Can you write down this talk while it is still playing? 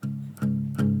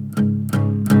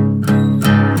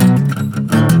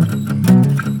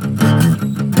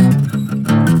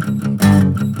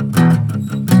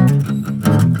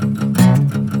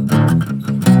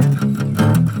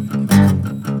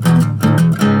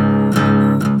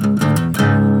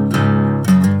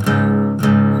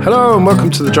Hello and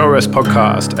welcome to the JoeRess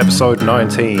Podcast, episode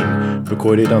 19,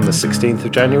 recorded on the 16th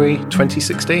of January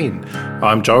 2016.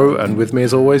 I'm Joe, and with me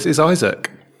as always is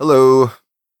Isaac. Hello.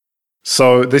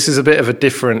 So this is a bit of a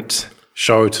different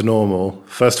show to normal.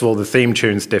 First of all, the theme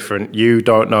tune's different. You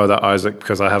don't know that, Isaac,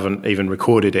 because I haven't even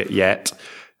recorded it yet.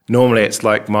 Normally it's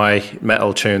like my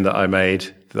metal tune that I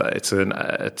made. It's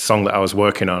a song that I was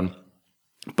working on.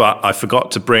 But I forgot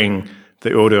to bring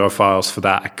the audio files for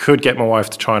that. I could get my wife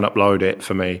to try and upload it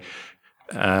for me,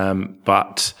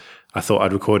 but I thought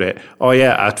I'd record it. Oh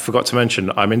yeah, I forgot to mention,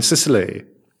 I'm in Sicily.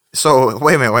 So,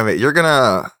 wait a minute.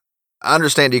 I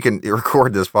understand you can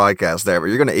record this podcast there, but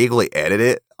you're going to eagerly edit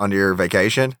it on your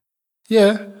vacation?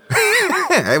 Yeah.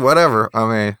 Hey, whatever. I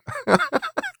mean.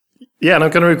 Yeah, and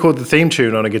I'm going to record the theme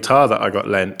tune on a guitar that I got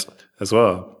lent as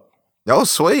well. Oh,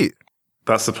 sweet.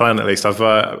 That's the plan, at least. I've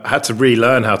had to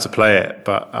relearn how to play it,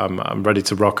 but I'm ready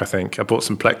to rock, I think. I bought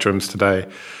some plectrums today.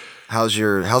 How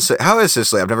is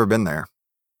Sicily? I've never been there.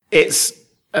 It's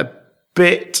a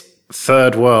bit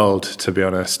third world, to be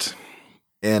honest.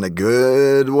 In a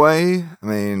good way? I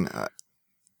mean,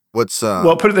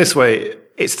 Well, put it this way.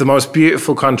 It's the most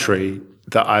beautiful country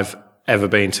that I've ever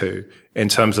been to in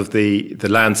terms of the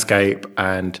landscape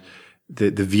and the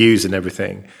views and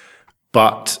everything.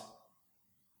 But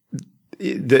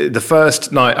the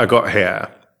first night I got here,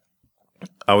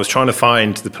 I was trying to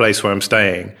find the place where I'm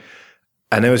staying,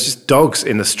 and there was just dogs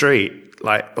in the street,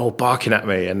 like all barking at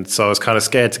me. And so I was kind of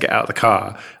scared to get out of the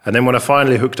car. And then when I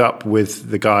finally hooked up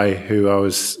with the guy who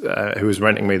was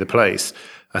renting me the place,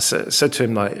 I said to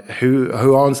him, like, who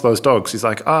owns those dogs? He's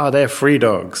like, they're free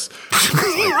dogs.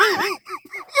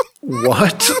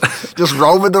 What? Just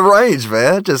roaming the range,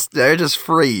 man. They're just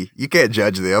free. You can't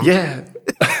judge them. Yeah.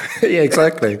 Yeah,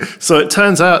 exactly. So it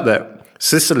turns out that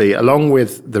Sicily, along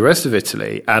with the rest of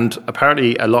Italy, and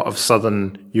apparently a lot of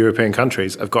southern European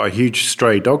countries, have got a huge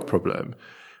stray dog problem,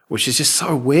 which is just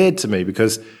so weird to me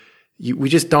because we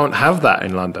just don't have that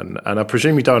in London. And I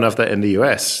presume you don't have that in the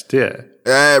US, do you?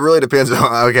 It really depends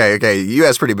on, okay.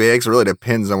 U.S. pretty big, so it really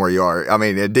depends on where you are. I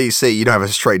mean, in D.C., you don't have a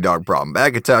stray dog problem. Back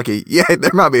in Kentucky, yeah,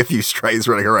 there might be a few strays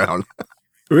running around.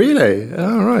 Really?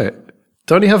 All right.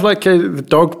 Don't you have like the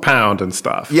dog pound and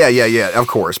stuff? Yeah, of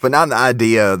course. But not the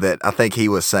idea that I think he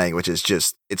was saying, which is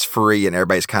just, it's free and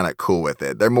everybody's kind of cool with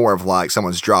it. They're more of like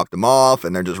someone's dropped them off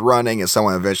and they're just running and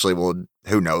someone eventually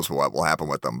who knows what will happen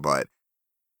with them. But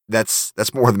that's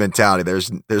more the mentality.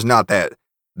 There's not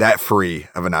that free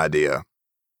of an idea.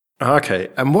 Okay.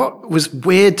 And what was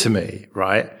weird to me,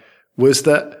 right, was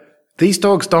that these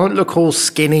dogs don't look all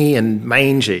skinny and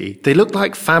mangy. They look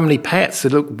like family pets. They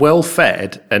look well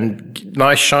fed and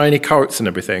nice shiny coats and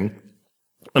everything.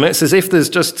 And it's as if there's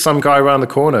just some guy around the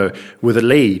corner with a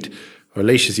lead, or a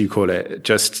leash as you call it,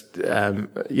 just,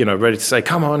 ready to say,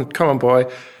 come on,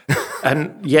 boy.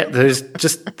 And yet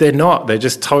they're not. They're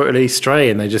just totally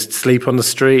stray and they just sleep on the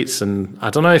streets. And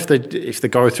I don't know if they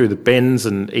go through the bins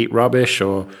and eat rubbish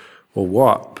or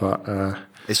what, but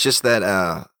it's just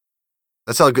that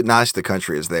that's how nice the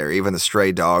country is there. Even the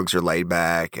stray dogs are laid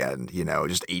back and,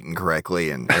 just eating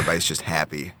correctly and everybody's just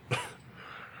happy.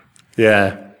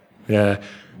 Yeah.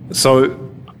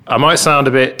 So I might sound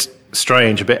a bit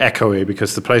strange, a bit echoey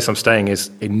because the place I'm staying is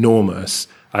enormous.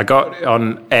 I got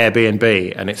on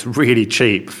Airbnb and it's really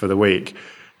cheap for the week.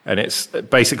 And it's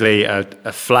basically a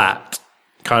flat,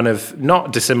 kind of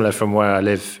not dissimilar from where I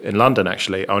live in London,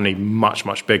 actually, only much,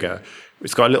 much bigger.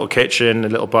 It's got a little kitchen, a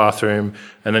little bathroom,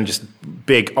 and then just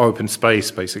big open space,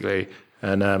 basically.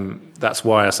 And that's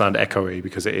why I sound echoey,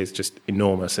 because it is just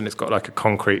enormous, and it's got like a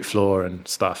concrete floor and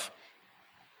stuff.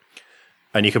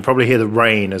 And you can probably hear the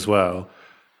rain as well,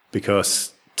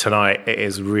 because tonight it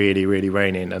is really, really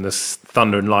raining, and there's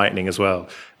thunder and lightning as well.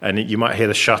 And you might hear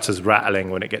the shutters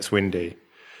rattling when it gets windy.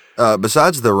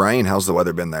 Besides the rain, how's the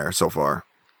weather been there so far?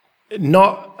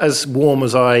 Not as warm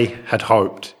as I had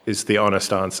hoped, is the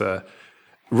honest answer.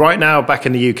 Right now, back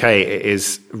in the UK, it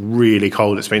is really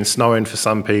cold. It's been snowing for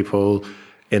some people.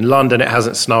 In London, it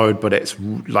hasn't snowed, but it's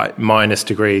like minus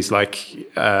degrees. Like,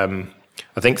 I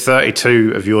think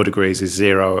 32 of your degrees is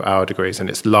 0 our degrees, and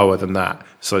it's lower than that.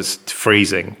 So it's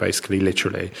freezing, basically,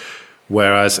 literally.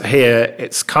 Whereas here,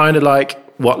 it's kind of like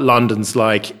what London's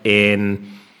like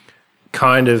in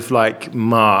kind of like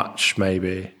March,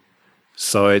 maybe.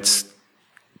 So it's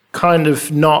kind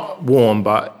of not warm,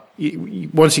 but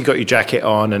once you've got your jacket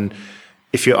on and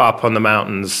if you're up on the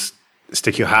mountains,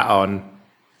 stick your hat on,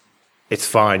 it's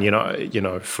fine. You're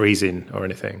not, freezing or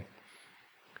anything.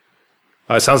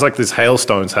 It sounds like there's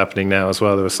hailstones happening now as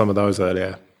well. There were some of those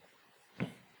earlier.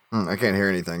 I can't hear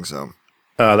anything, so.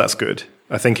 That's good.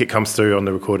 I think it comes through on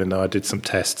the recording now. I did some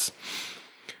tests.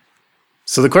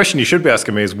 So the question you should be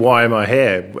asking me is, why am I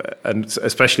here? And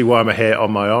especially, why am I here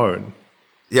on my own?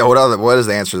 Yeah, what is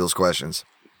the answer to those questions?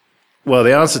 Well,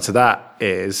 the answer to that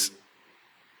is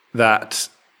that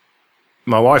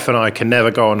my wife and I can never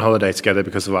go on holiday together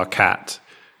because of our cat,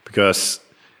 because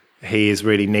he is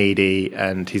really needy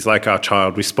and he's like our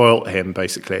child. We spoilt him,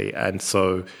 basically, and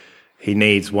so he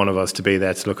needs one of us to be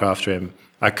there to look after him.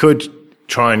 I could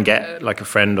try and get like a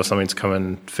friend or something to come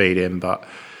and feed him, but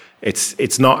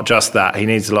it's not just that. He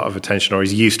needs a lot of attention, or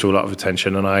he's used to a lot of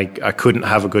attention, and I couldn't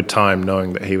have a good time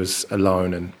knowing that he was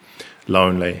alone and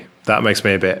lonely. That makes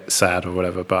me a bit sad or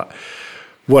whatever, but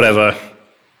whatever.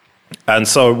 And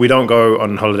so we don't go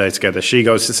on holiday together. She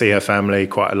goes to see her family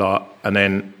quite a lot, and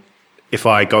then if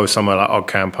I go somewhere like Odd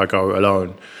Camp, I go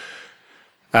alone.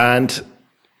 And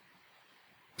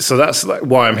so that's like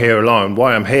why I'm here alone.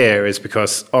 Why I'm here is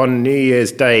because on New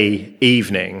Year's Day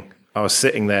evening, I was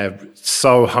sitting there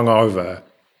so hungover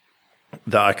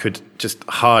that I could just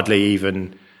hardly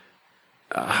even,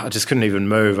 I just couldn't even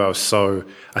move. I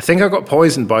think I got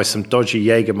poisoned by some dodgy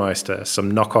Jägermeister,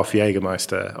 some knockoff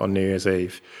Jägermeister on New Year's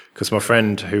Eve, because my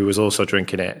friend who was also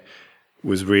drinking it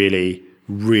was really,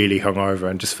 really hungover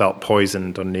and just felt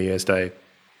poisoned on New Year's Day.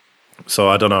 So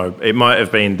I don't know. It might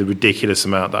have been the ridiculous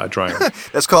amount that I drank.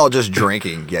 That's called just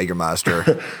drinking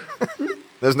Jägermeister.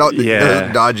 There's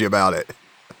nothing dodgy about it.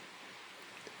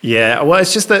 Yeah, well,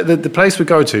 it's just that the place we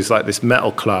go to is like this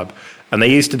metal club, and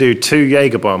they used to do 2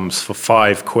 Jaeger bombs for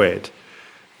 £5,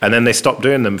 and then they stopped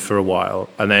doing them for a while,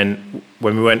 and then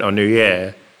when we went on New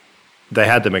Year, they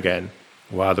had them again.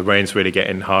 Wow, the rain's really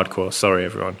getting hardcore. Sorry,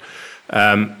 everyone.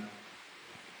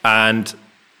 And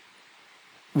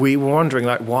we were wondering,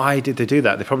 like, why did they do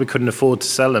that? They probably couldn't afford to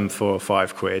sell them for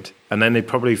 £5, and then they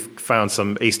probably found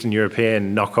some Eastern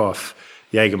European knockoff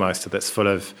Jägermeister that's full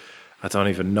of, I don't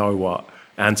even know what,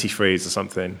 antifreeze or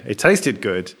something. It tasted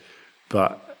good,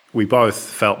 but we both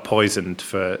felt poisoned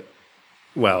for,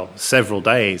 well, several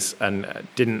days, and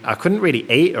I couldn't really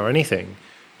eat or anything,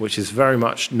 which is very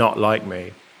much not like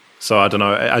me. So I don't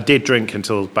know. I did drink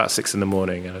until about 6 a.m,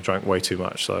 and I drank way too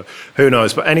much. So who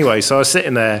knows? But anyway, so I was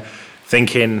sitting there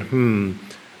thinking,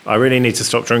 I really need to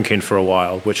stop drinking for a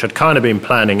while, which I'd kind of been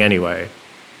planning anyway.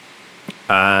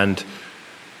 And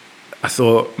I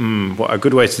thought, what a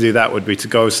good way to do that would be to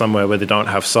go somewhere where they don't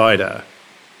have cider,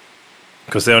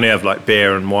 because they only have like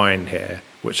beer and wine here,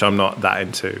 which I'm not that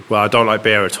into. Well, I don't like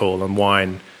beer at all, and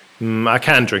wine, I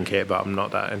can drink it, but I'm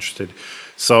not that interested.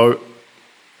 So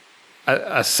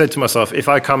I said to myself, if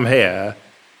I come here,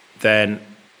 then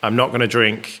I'm not going to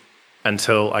drink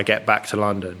until I get back to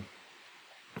London.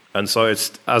 And so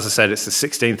it's, as I said, it's the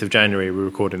 16th of January we're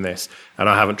recording this, and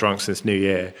I haven't drunk since New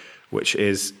Year, which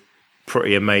is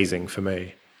pretty amazing for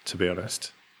me, to be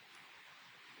honest.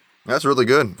 That's really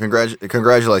good.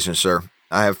 Congratulations, sir.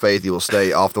 I have faith you will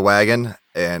stay off the wagon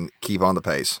and keep on the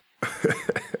pace.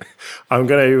 I'm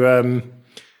going to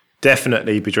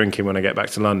definitely be drinking when I get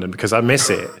back to London, because I miss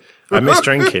it. I miss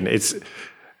drinking.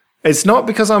 It's not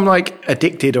because I'm like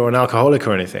addicted or an alcoholic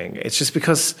or anything. It's just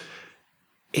because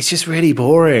it's just really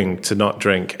boring to not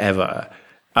drink ever.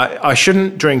 I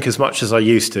shouldn't drink as much as I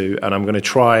used to, and I'm going to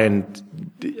try and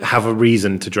have a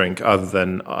reason to drink other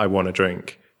than I want to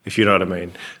drink, if you know what I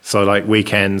mean. So like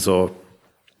weekends, or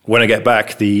when I get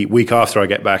back, the week after I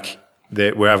get back,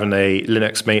 we're having a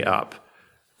Linux meetup.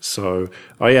 So,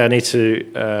 I need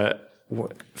to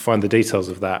find the details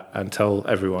of that and tell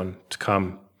everyone to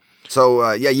come. So,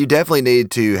 you definitely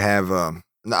need to have, I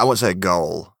wouldn't say a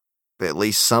goal, but at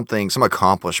least something, some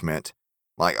accomplishment.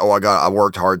 Like, I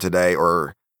worked hard today,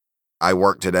 or I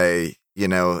worked today,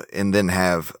 and then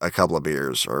have a couple of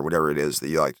beers or whatever it is that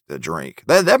you like to drink.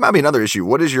 That might be another issue.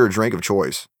 What is your drink of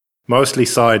choice? Mostly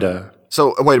cider.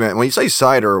 So, wait a minute. When you say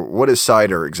cider, what is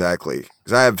cider exactly?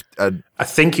 Because I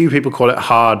think you people call it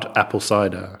hard apple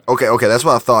cider. Okay. That's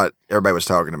what I thought everybody was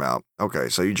talking about. Okay,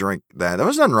 so you drink that. There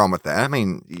was nothing wrong with that. I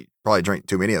mean, you probably drink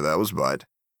too many of those, but...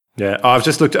 Yeah, I've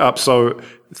just looked it up. So,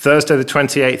 Thursday the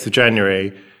 28th of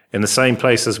January, in the same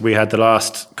place as we had the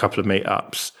last couple of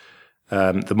meetups,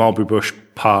 the Mulberry Bush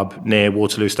pub near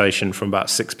Waterloo Station, from about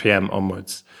 6 p.m.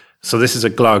 onwards. So this is a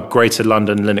GLUG, Greater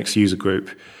London Linux User Group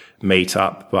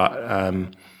meetup, but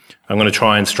I'm going to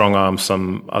try and strong arm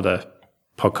some other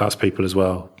podcast people as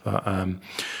well. But,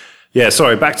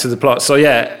 sorry, back to the plot. So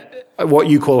what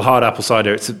you call hard apple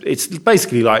cider, it's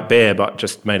basically like beer, but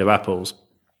just made of apples.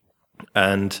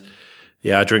 And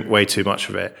I drink way too much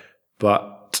of it.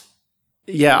 But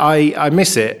I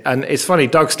miss it. And it's funny,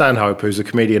 Doug Stanhope, who's a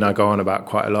comedian I go on about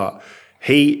quite a lot,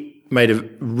 he made a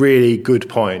really good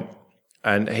point.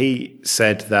 And he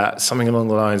said that something along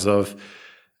the lines of,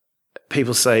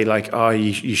 people say like,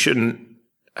 you shouldn't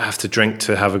have to drink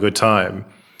to have a good time.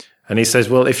 And he says,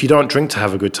 well, if you don't drink to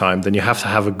have a good time, then you have to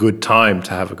have a good time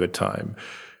to have a good time,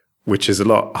 which is a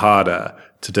lot harder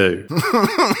to do.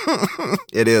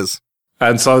 It is.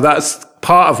 And so that's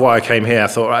part of why I came here. I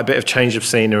thought, right, a bit of change of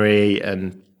scenery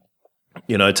and,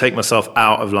 take myself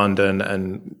out of London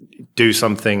and do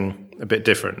something a bit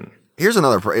different. Here's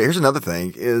another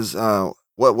thing is,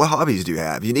 what hobbies do you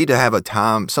have? You need to have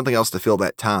something else to fill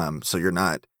that time. So you're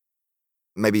not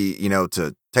maybe,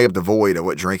 to take up the void of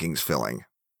what drinking's filling.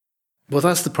 Well,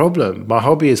 that's the problem. My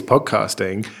hobby is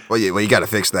podcasting. Well, you got to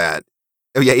fix that.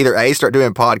 Oh yeah, either A, start doing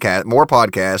more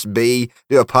podcasts, B,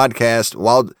 do a podcast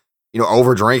while,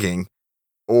 over drinking,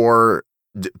 or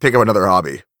pick up another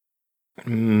hobby.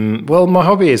 Well, my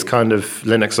hobby is kind of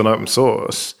Linux and open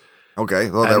source. Okay,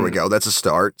 well, there we go. That's a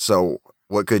start. So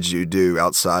what could you do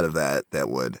outside of that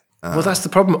would... Well, that's the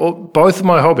problem. Both of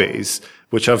my hobbies,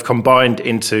 which I've combined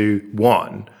into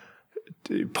one,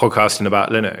 podcasting about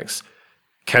Linux,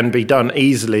 can be done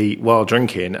easily while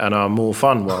drinking and are more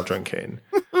fun while drinking.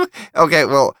 Okay,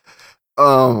 well,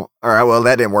 all right, well,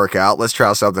 that didn't work out. Let's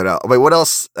try something else. Wait, what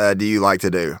else do you like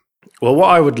to do? Well, what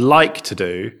I would like to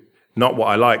do, not what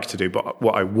I like to do, but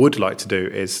what I would like to do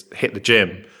is hit the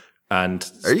gym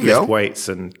and lift weights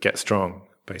and get strong,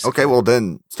 basically. Okay, well,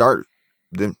 then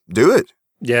do it.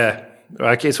 Yeah,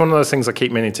 it's one of those things I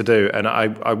keep meaning to do, and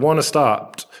I want to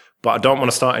start, but I don't want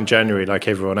to start in January like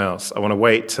everyone else. I want to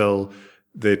wait till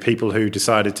the people who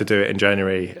decided to do it in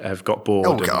January have got bored.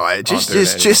 Oh God! Just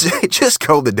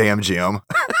go to the damn gym.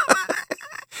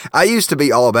 I used to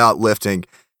be all about lifting,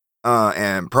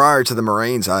 and prior to the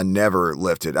Marines, I never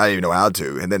lifted. I didn't even know how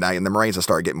to. And then in the Marines, I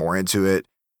started getting more into it,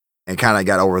 and kind of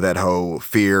got over that whole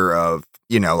fear of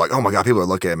like, oh my God, people are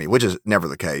looking at me, which is never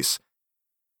the case.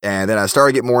 And then I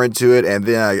started getting more into it, and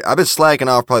then I've been slacking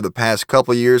off probably the past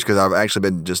couple of years because I've actually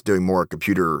been just doing more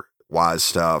computer-wise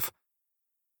stuff.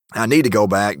 I need to go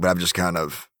back, but I've just kind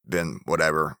of been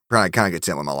whatever, trying to kind of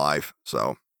content with my life.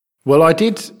 So, well, I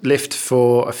did lift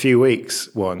for a few weeks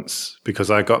once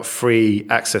because I got free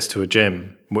access to a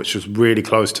gym, which was really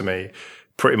close to me,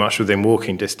 pretty much within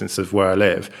walking distance of where I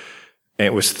live. And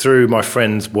it was through my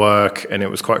friend's work, and it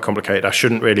was quite complicated. I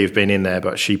shouldn't really have been in there,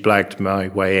 but she blagged my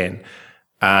way in.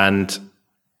 And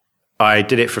I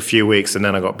did it for a few weeks, and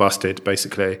then I got busted,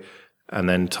 basically, and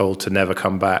then told to never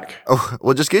come back. Oh,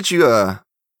 well, just get you a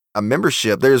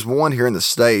membership. There's one here in the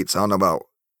States. I don't know about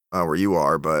where you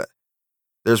are, but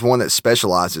there's one that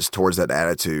specializes towards that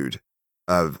attitude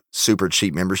of super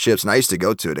cheap memberships. And I used to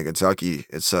go to it in Kentucky.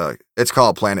 It's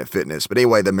called Planet Fitness. But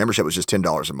anyway, the membership was just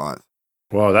 $10 a month.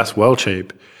 Wow, that's well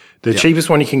cheap. The cheapest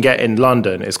one you can get in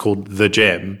London is called The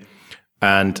Gym.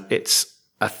 And it's,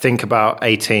 I think, about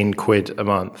 18 quid a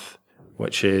month,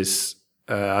 which is,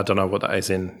 I don't know what that is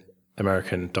in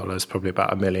American dollars, probably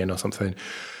about $1 million or something.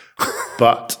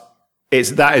 But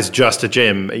that is just a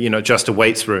gym, just a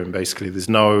weights room, basically. There's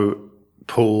no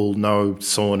pool, no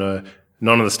sauna,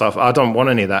 none of the stuff. I don't want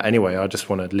any of that anyway. I just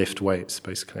want to lift weights,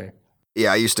 basically.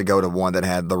 Yeah, I used to go to one that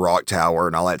had the rock tower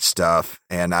and all that stuff.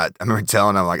 And I remember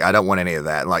telling them, like, I don't want any of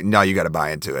that. Like, no, you got to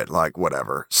buy into it. Like,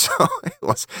 whatever. So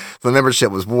the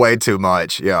membership was way too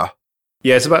much. Yeah.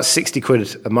 Yeah, it's about 60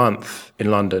 quid a month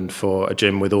in London for a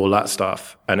gym with all that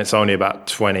stuff. And it's only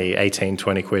about 18,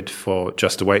 20 quid for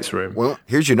just a weights room. Well,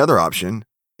 here's your another option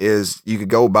is you could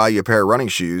go buy you a pair of running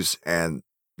shoes and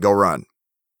go run.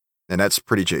 And that's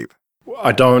pretty cheap.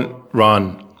 I don't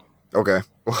run. Okay.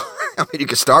 Well, I mean, you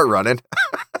can start running.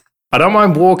 I don't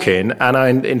mind walking. And I,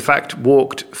 in fact,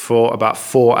 walked for about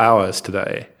 4 hours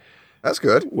today. That's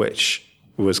good. Which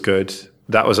was good.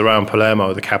 That was around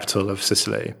Palermo, the capital of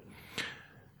Sicily,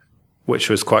 which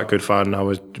was quite good fun. I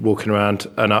was walking around,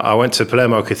 and I went to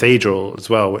Palermo Cathedral as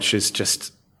well, which is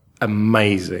just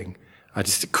amazing. I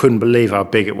just couldn't believe how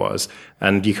big it was.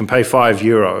 And you can pay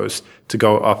 €5 to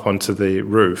go up onto the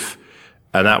roof,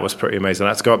 and that was pretty amazing. I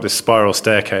had to go up this spiral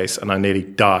staircase, and I nearly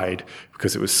died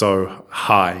because it was so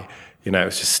high. It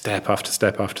was just step after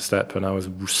step after step, and I was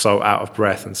so out of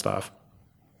breath and stuff.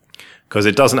 Because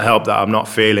it doesn't help that I'm not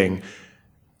feeling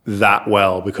that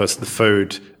well because the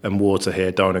food and water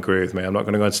here don't agree with me. I'm not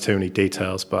going to go into too many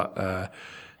details, but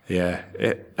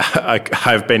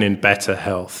I've been in better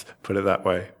health, put it that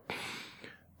way.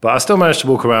 But I still managed to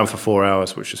walk around for 4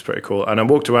 hours, which was pretty cool. And I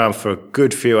walked around for a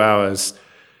good few hours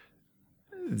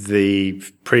the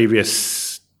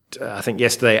previous, I think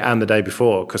yesterday and the day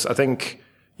before, because I think,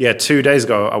 2 days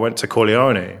ago I went to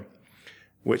Corleone,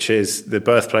 which is the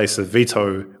birthplace of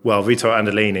Vito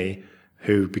Andolini,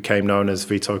 who became known as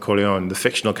Vito Corleone, the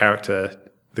fictional character,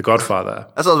 the Godfather.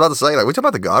 That's what I was about to say. Like, we talking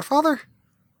about the Godfather?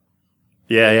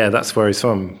 Yeah, that's where he's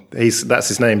from. That's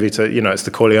his name. Vito, it's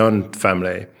the Corleone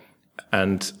family.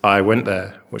 And I went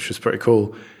there, which was pretty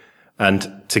cool.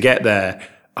 And to get there,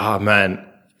 oh man,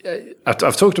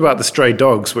 I've talked about the stray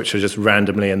dogs, which are just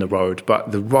randomly in the road,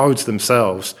 but the roads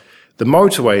themselves, the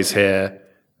motorways here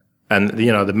and,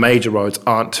 the major roads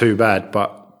aren't too bad,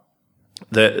 but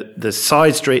the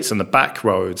side streets and the back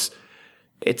roads,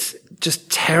 it's just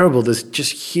terrible. There's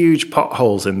just huge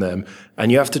potholes in them,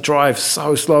 and you have to drive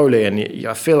so slowly, and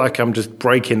I feel like I'm just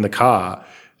braking the car.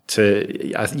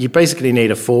 You basically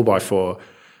need a 4x4.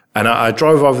 And I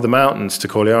drove over the mountains to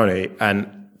Corleone,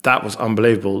 and that was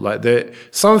unbelievable. Like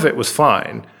some of it was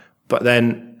fine, but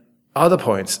then other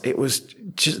points, it was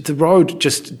just the road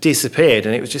just disappeared,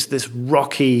 and it was just this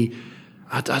rocky,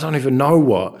 I don't even know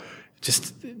what,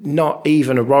 just not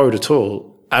even a road at all.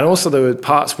 And also there were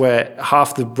parts where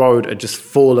half the road had just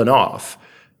fallen off,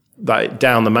 like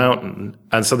down the mountain,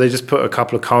 and so they just put a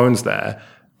couple of cones there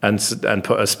and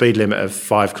put a speed limit of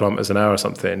 5 kilometers an hour or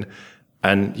something.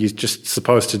 And you're just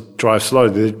supposed to drive slow.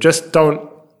 They just don't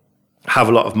have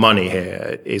a lot of money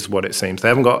here, is what it seems. They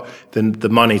haven't got the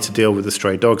money to deal with the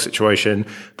stray dog situation.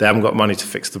 They haven't got money to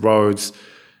fix the roads.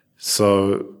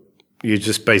 So you're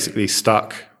just basically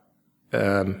stuck,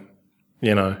 that's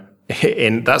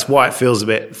why it feels a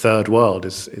bit third world,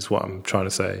 is what I'm trying to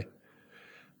say.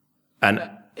 And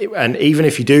even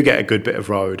if you do get a good bit of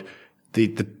road,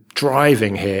 the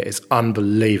driving here is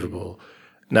unbelievable.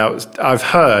 Now, I've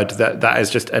heard that is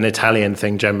just an Italian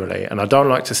thing generally, and I don't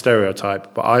like to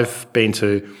stereotype, but I've been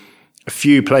to a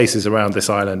few places around this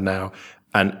island now,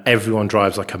 and everyone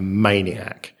drives like a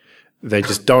maniac. They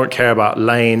just don't care about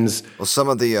lanes. Well, some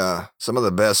of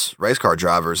the best race car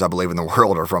drivers, I believe, in the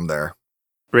world are from there.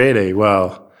 Really?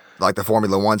 Well, like the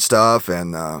Formula One stuff,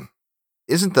 and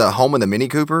isn't the home in the Mini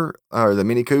Cooper or the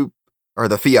Mini Coupe or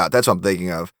the Fiat? That's what I'm thinking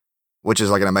of, which is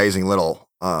like an amazing little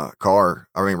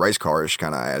race car-ish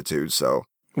kind of attitude. So,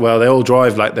 well, they all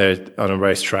drive like they're on a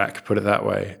racetrack, put it that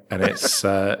way, and it's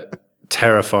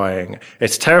terrifying.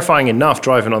 It's terrifying enough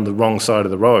driving on the wrong side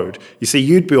of the road. You see,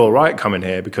 you'd be all right coming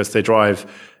here because they drive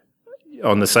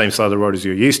on the same side of the road as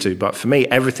you're used to, but for me,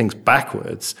 everything's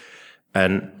backwards,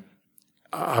 and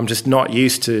I'm just not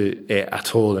used to it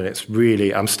at all, and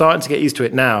I'm starting to get used to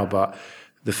it now, but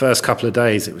the first couple of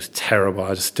days, it was terrible. I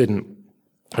was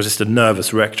just a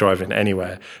nervous wreck driving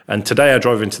anywhere. And today I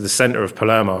drove into the center of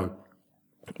Palermo,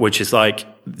 which is like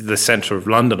the center of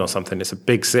London or something. It's a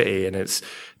big city, and it's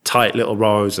tight little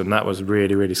roads, and that was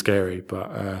really, really scary.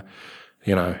 But,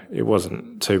 it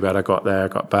wasn't too bad. I got there, I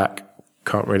got back,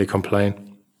 can't really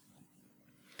complain.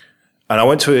 And I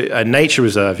went to a nature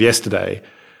reserve yesterday,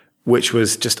 which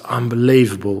was just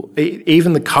unbelievable.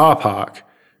 Even the car park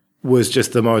was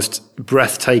just the most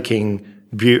breathtaking,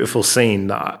 beautiful scene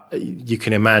that you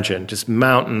can imagine. Just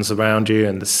mountains around you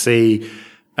and the sea.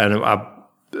 And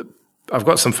I've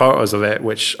got some photos of it,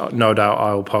 which no doubt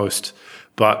I'll post.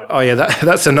 But,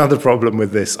 that's another problem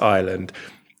with this island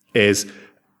is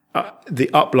the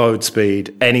upload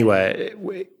speed anywhere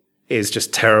is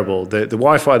just terrible. The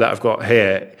Wi-Fi that I've got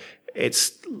here,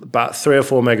 it's about 3 or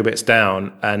 4 megabits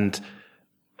down and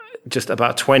just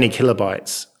about 20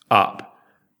 kilobytes up,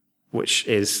 which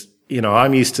is,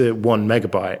 I'm used to 1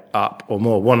 megabyte up or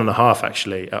more, 1.5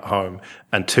 actually at home,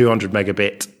 and 200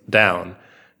 megabit down.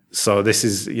 So this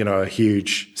is, a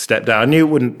huge step down. I knew it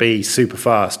wouldn't be super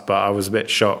fast, but I was a bit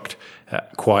shocked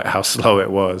at quite how slow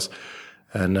it was.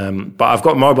 And but I've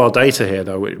got mobile data here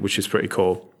though, which is pretty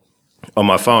cool on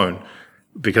my phone,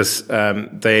 because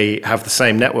they have the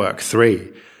same network,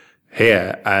 3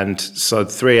 here, and so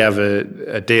 3 have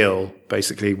a deal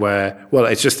basically where, well,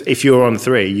 it's just if you're on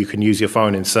 3, you can use your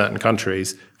phone in certain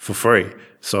countries for free,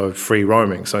 so free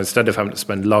roaming. So instead of having to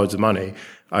spend loads of money,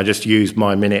 I just use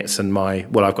my minutes and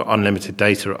I've got unlimited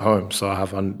data at home, so I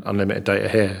have unlimited data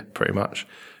here pretty much,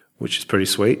 which is pretty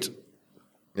sweet.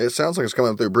 It sounds like it's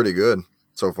coming through pretty good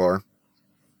so far.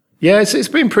 Yeah, it's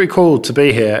been pretty cool to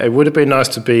be here. It would have been nice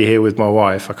to be here with my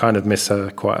wife. I kind of miss her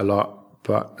quite a lot,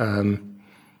 but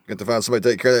get to find somebody to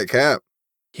take care of that cat.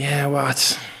 Yeah, well,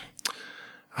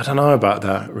 I don't know about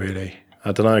that really.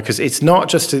 I don't know, because it's not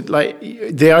just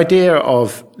the idea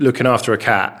of looking after a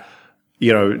cat.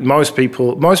 Most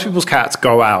people's cats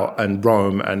go out and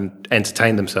roam and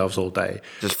entertain themselves all day.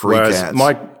 Just free cats.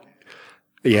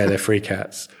 They're free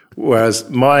cats. Whereas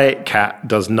my cat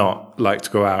does not like to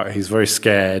go out. He's very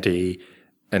scaredy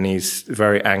and he's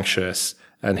very anxious,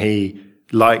 and he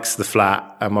likes the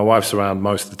flat, and my wife's around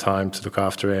most of the time to look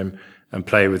after him and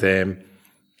play with him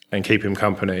and keep him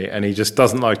company, and he just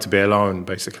doesn't like to be alone,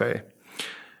 basically.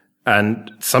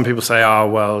 And some people say, oh,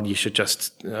 well, you should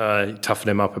just toughen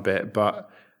him up a bit, but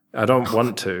I don't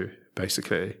want to,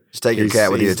 basically. Just take your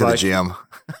cat with you to the gym.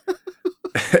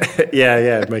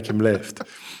 Yeah, make him lift.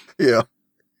 Yeah.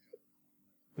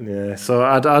 Yeah, so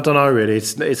I don't know really.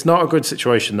 It's not a good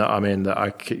situation that I'm in,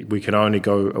 that we can only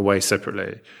go away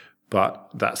separately, but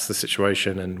that's the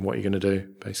situation and what you're going to do,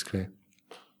 basically.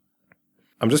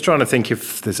 I'm just trying to think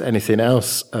if there's anything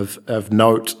else of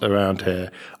note around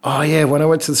here. Oh yeah, when I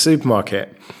went to the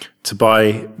supermarket to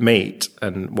buy meat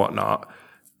and whatnot,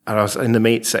 and I was in the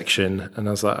meat section, and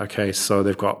I was like, okay, so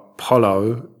they've got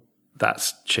pollo,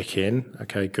 that's chicken,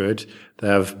 okay, good. They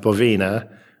have bovina,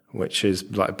 which is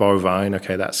like bovine,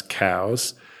 okay, that's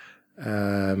cows.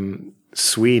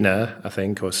 Suina, I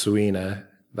think, or suina,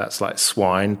 that's like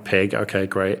swine, pig, okay,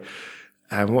 great.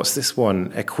 And what's this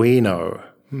one? Equino.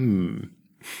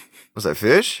 Was that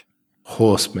fish?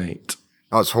 Horse meat.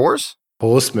 Oh, it's horse?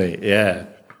 Horse meat, yeah.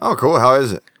 Oh, cool. How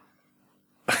is it?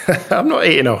 I'm not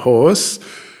eating a horse.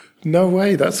 No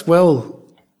way. That's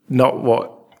not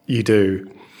what you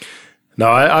do. No,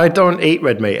 I don't eat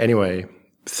red meat anyway,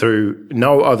 through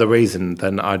no other reason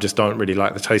than I just don't really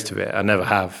like the taste of it. I never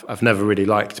have. I've never really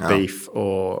liked beef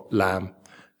or lamb.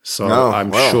 So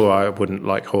I'm sure I wouldn't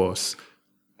like horse.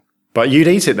 But you'd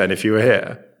eat it then if you were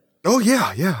here? Oh,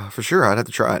 yeah, for sure. I'd have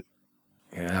to try it.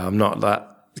 Yeah, I'm not that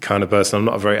kind of person. I'm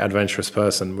not a very adventurous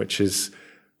person, which is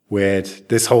weird.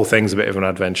 This whole thing's a bit of an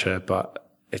adventure, but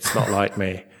it's not like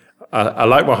me. I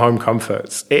like my home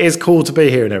comforts. It is cool to be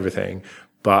here and everything,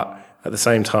 but at the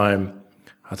same time,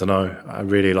 I don't know, I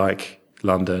really like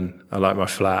London. I like my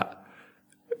flat.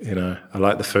 You know, I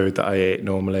like the food that I eat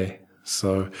normally.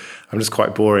 So I'm just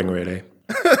quite boring, really.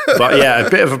 But yeah, a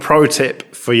bit of a pro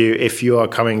tip for you if you are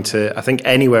coming to, I think,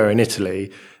 anywhere in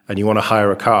Italy and you want to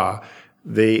hire a car.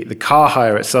 The car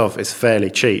hire itself is fairly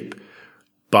cheap,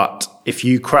 but if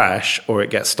you crash or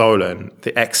it gets stolen,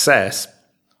 the excess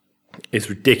is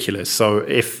ridiculous. So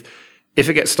if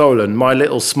it gets stolen, my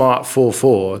little smart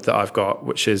 4.4 that I've got,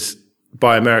 which is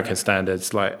by American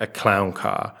standards like a clown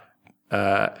car,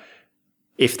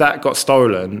 if that got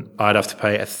stolen, I'd have to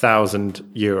pay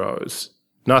 €1,000.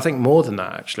 No, I think more than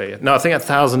that, actually. No, I think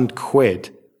 £1,000,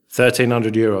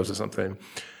 1,300 euros or something.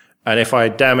 And if I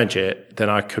damage it, then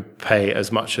I could pay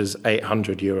as much as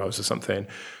 800 euros or something.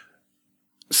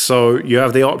 So you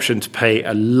have the option to pay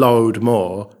a load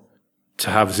more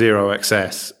to have zero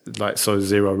excess, like so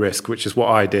zero risk, which is what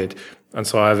I did. And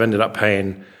so I've ended up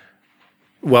paying.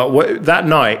 Well, that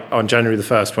night on January the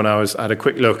 1st, when I had a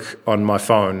quick look on my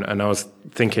phone and I was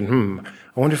thinking,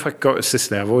 I wonder if I could go to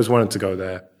Sicily. I've always wanted to go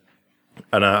there.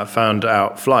 And I found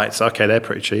out flights. Okay, they're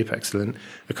pretty cheap. Excellent.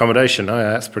 Accommodation. Oh, yeah,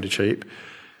 that's pretty cheap.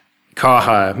 Car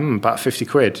hire. About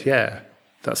 £50. Yeah,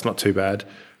 that's not too bad.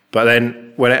 But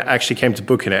then when it actually came to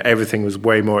booking it, everything was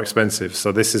way more expensive.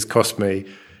 So this has cost me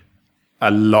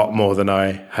a lot more than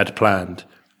I had planned,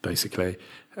 basically.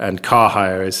 And car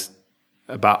hire is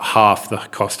about half the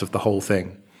cost of the whole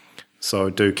thing. So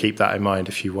do keep that in mind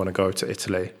if you want to go to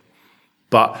Italy.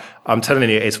 But I'm telling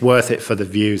you, it's worth it for the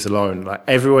views alone. Like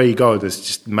everywhere you go, there's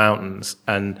just mountains.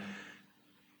 And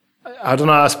I don't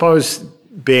know, I suppose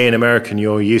being American,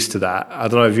 you're used to that. I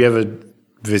don't know, have you ever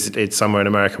visited somewhere in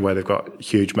America where they've got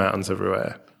huge mountains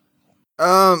everywhere?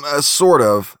 Sort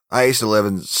of. I used to live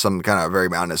in some kind of very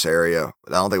mountainous area.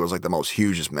 I don't think it was like the most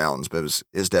hugest mountains, but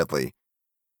it's definitely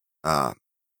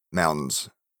mountains.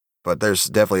 But there's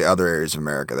definitely other areas of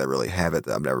America that really have it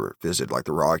that I've never visited, like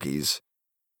the Rockies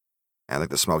and like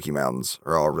the Smoky Mountains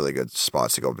are all really good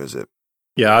spots to go visit.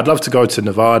 Yeah, I'd love to go to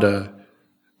Nevada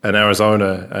and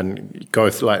Arizona and go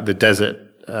through like the desert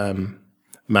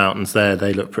mountains there.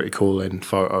 They look pretty cool in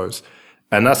photos.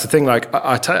 And that's the thing, like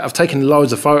I've taken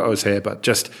loads of photos here, but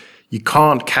just you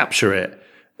can't capture it,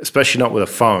 especially not with a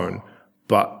phone.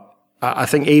 But I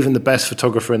think even the best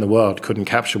photographer in the world couldn't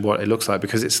capture what it looks like,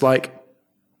 because it's like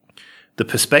the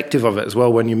perspective of it as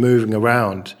well when you're moving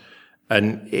around,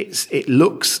 and it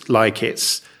looks like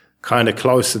it's kind of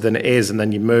closer than it is, and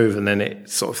then you move and then it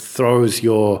sort of throws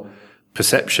your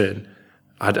perception.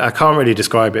 I can't really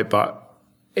describe it, but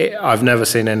I've never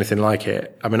seen anything like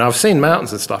it. I mean, I've seen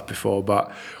mountains and stuff before,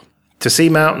 but to see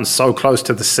mountains so close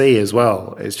to the sea as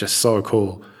well is just so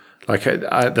cool. Like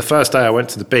the first day I went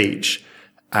to the beach,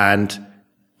 and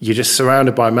you're just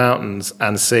surrounded by mountains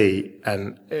and sea,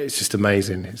 and it's just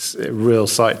amazing. It's a real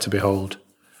sight to behold.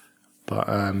 But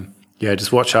yeah,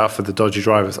 just watch out for the dodgy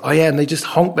drivers. Oh yeah, and they just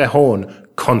honk their horn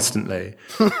constantly.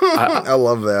 I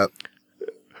love that.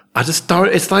 I just don't.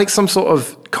 It's like some sort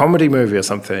of comedy movie or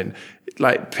something.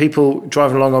 Like people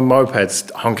driving along on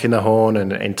mopeds, honking their horn,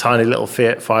 and in tiny little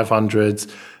Fiat 500s.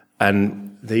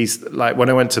 And these, like when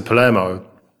I went to Palermo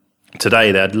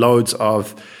today, they had loads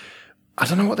of, I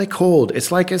don't know what they're called.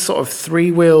 It's like a sort of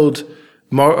three-wheeled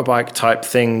motorbike type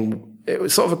thing. It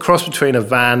was sort of a cross between a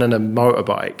van and a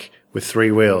motorbike with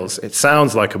 3 wheels. It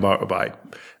sounds like a motorbike,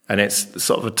 and it's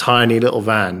sort of a tiny little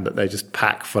van that they just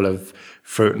pack full of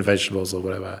fruit and vegetables or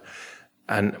whatever.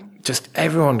 And just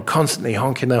everyone constantly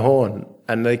honking their horn,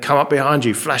 and they come up behind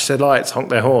you, flash their lights, honk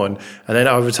their horn, and then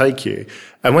overtake you.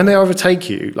 And when they overtake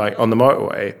you, like on the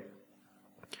motorway,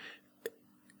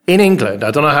 in England,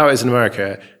 I don't know how it is in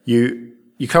America, you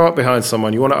come up behind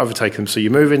someone, you want to overtake them, so you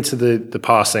move into the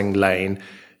passing lane,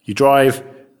 you drive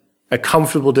a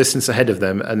comfortable distance ahead of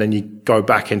them, and then you go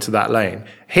back into that lane.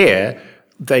 Here,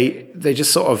 they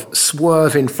just sort of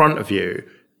swerve in front of you,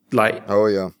 like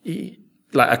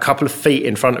like a couple of feet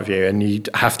in front of you, and you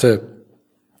have to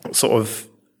sort of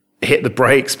hit the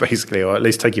brakes basically, or at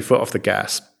least take your foot off the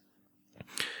gas.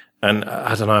 And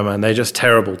I don't know, man, they're just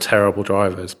terrible, terrible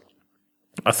drivers.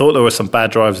 I thought there were some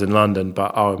bad drivers in London,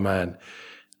 but oh man,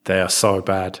 they are so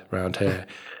bad around here.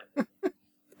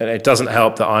 And it doesn't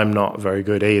help that I'm not very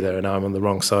good either, and I'm on the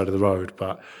wrong side of the road.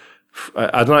 But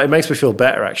I don't know, it makes me feel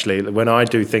better actually when I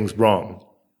do things wrong.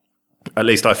 At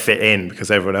least I fit in because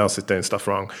everyone else is doing stuff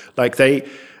wrong. Like the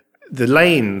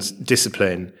lanes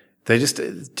discipline, they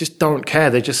just don't care.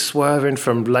 They're just swerving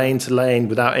from lane to lane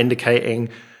without indicating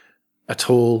at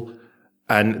all.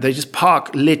 And they just park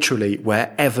literally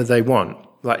wherever they want,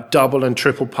 like double and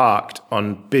triple parked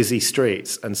on busy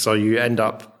streets. And so you end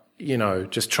up,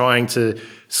 just trying to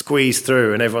squeeze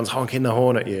through, and everyone's honking the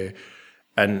horn at you.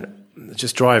 And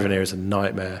just driving here is a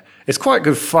nightmare. It's quite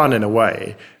good fun in a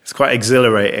way. It's quite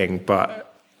exhilarating,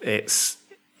 but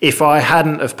if I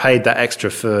hadn't have paid that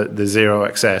extra for the zero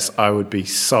excess, I would be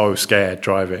so scared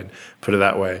driving, put it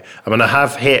that way. I mean, I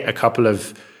have hit a couple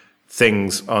of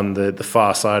things on the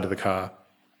far side of the car,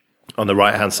 on the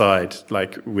right-hand side,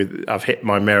 I've hit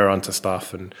my mirror onto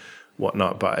stuff and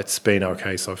whatnot, but it's been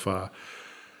okay so far.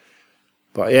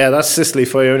 But yeah, that's Sicily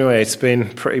for you anyway. It's been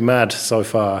pretty mad so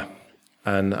far.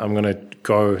 And I'm going to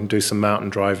go and do some mountain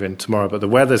driving tomorrow. But the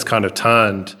weather's kind of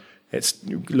turned. It's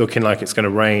looking like it's going to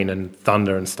rain and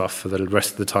thunder and stuff for the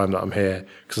rest of the time that I'm here,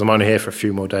 because I'm only here for a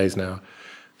few more days now.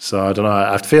 So I don't know.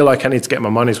 I feel like I need to get my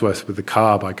money's worth with the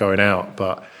car by going out,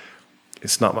 but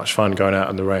it's not much fun going out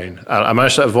in the rain. I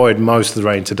managed to avoid most of the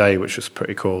rain today, which was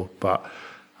pretty cool. But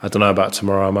I don't know about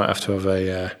tomorrow. I might have to have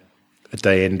a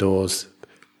day indoors,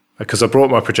 because I brought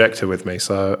my projector with me.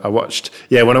 So I watched,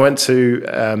 when I went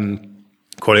to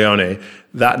Corleone,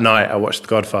 that night I watched The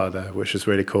Godfather, which was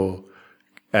really cool.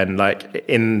 And like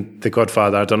in The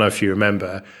Godfather, I don't know if you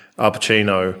remember, Al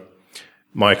Pacino,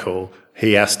 Michael,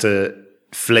 he has to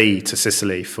flee to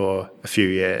Sicily for a few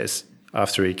years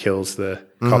after he kills the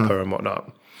copper and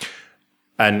whatnot.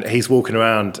 And he's walking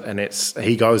around, and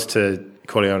he goes to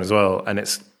Corleone as well, and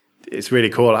it's really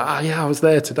cool. Like, I was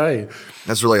there today.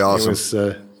 That's really awesome.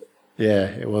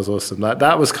 It was awesome.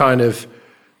 That was kind of,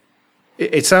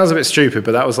 it sounds a bit stupid,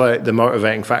 but that was like the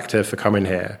motivating factor for coming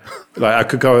here. Like I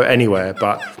could go anywhere,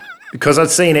 but because I'd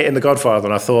seen it in The Godfather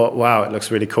and I thought, wow, it looks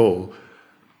really cool.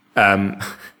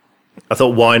 I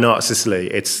thought, why not Sicily?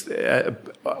 It's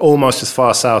almost as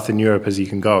far south in Europe as you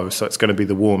can go, so it's going to be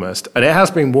the warmest. And it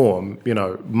has been warm,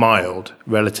 mild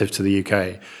relative to the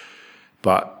UK.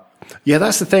 But yeah,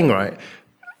 that's the thing, right?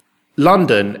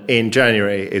 London in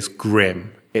January is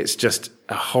grim. It's just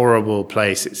a horrible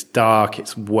place. It's dark,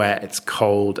 it's wet, it's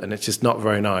cold, and it's just not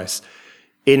very nice.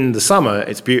 In the summer,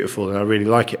 it's beautiful, and I really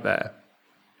like it there.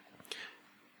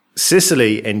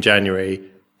 Sicily in January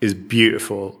is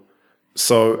beautiful,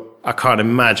 so I can't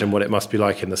imagine what it must be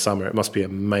like in the summer. It must be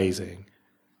amazing.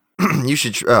 You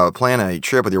should plan a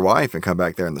trip with your wife and come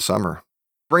back there in the summer.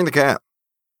 Bring the cat.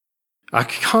 I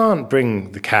can't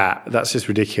bring the cat. That's just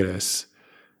ridiculous.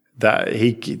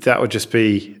 That would just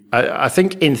be. I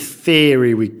think in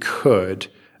theory we could,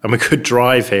 and we could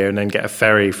drive here and then get a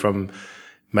ferry from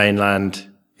mainland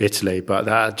Italy, but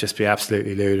that'd just be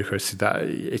absolutely ludicrous.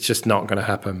 It's just not going to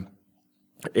happen.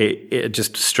 It'd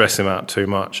just stress him out too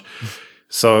much.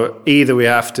 So either we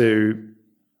have to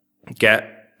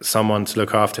get someone to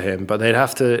look after him, but they'd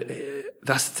have to.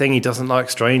 That's the thing. He doesn't like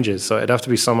strangers, so it'd have to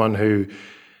be someone who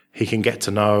he can get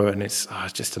to know, and it's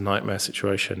just a nightmare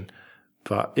situation.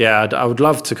 But yeah, I would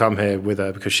love to come here with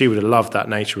her, because she would have loved that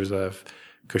nature reserve,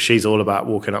 because she's all about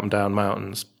walking up and down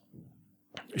mountains.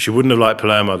 She wouldn't have liked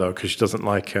Palermo though, because she doesn't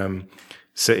like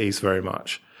cities very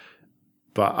much.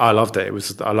 But I loved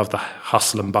it. I loved the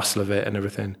hustle and bustle of it and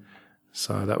everything.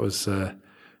 So that was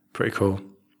pretty cool.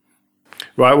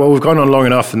 Right, well, we've gone on long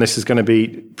enough, and this is going to be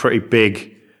pretty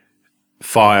big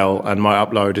file, and my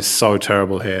upload is so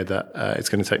terrible here that it's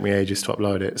going to take me ages to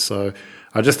upload it. So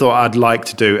I just thought I'd like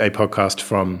to do a podcast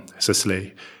from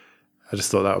Sicily. I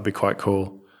just thought that would be quite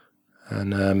cool.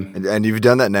 And you've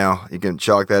done that now. You can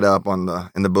chalk that up in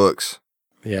the books.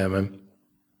 Yeah, man.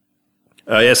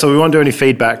 So we won't do any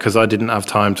feedback because I didn't have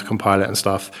time to compile it and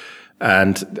stuff.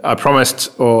 And I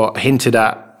promised or hinted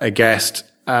at a guest.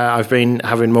 I've been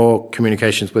having more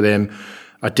communications with him.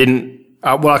 I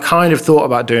kind of thought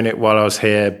about doing it while I was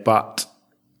here, but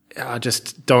I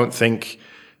just don't think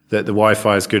that the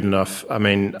Wi-Fi is good enough. I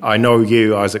mean, I know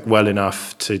you, Isaac, well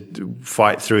enough to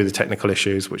fight through the technical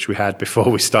issues, which we had before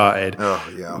we started.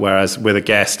 Oh, yeah. Whereas with a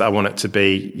guest, I want it to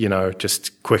be,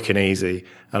 just quick and easy.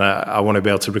 And I want to be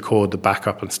able to record the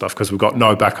backup and stuff because we've got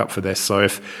no backup for this. So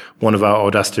if one of our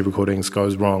Audacity recordings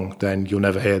goes wrong, then you'll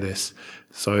never hear this.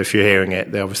 So if you're hearing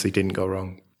it, they obviously didn't go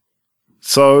wrong.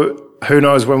 So who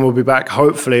knows when we'll be back.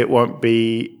 Hopefully it won't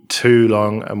be too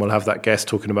long and we'll have that guest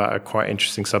talking about a quite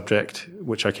interesting subject,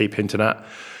 which I keep hinting at.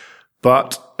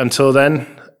 But until then,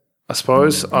 I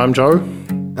suppose, I'm Joe.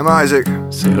 I'm Isaac.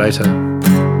 See you later.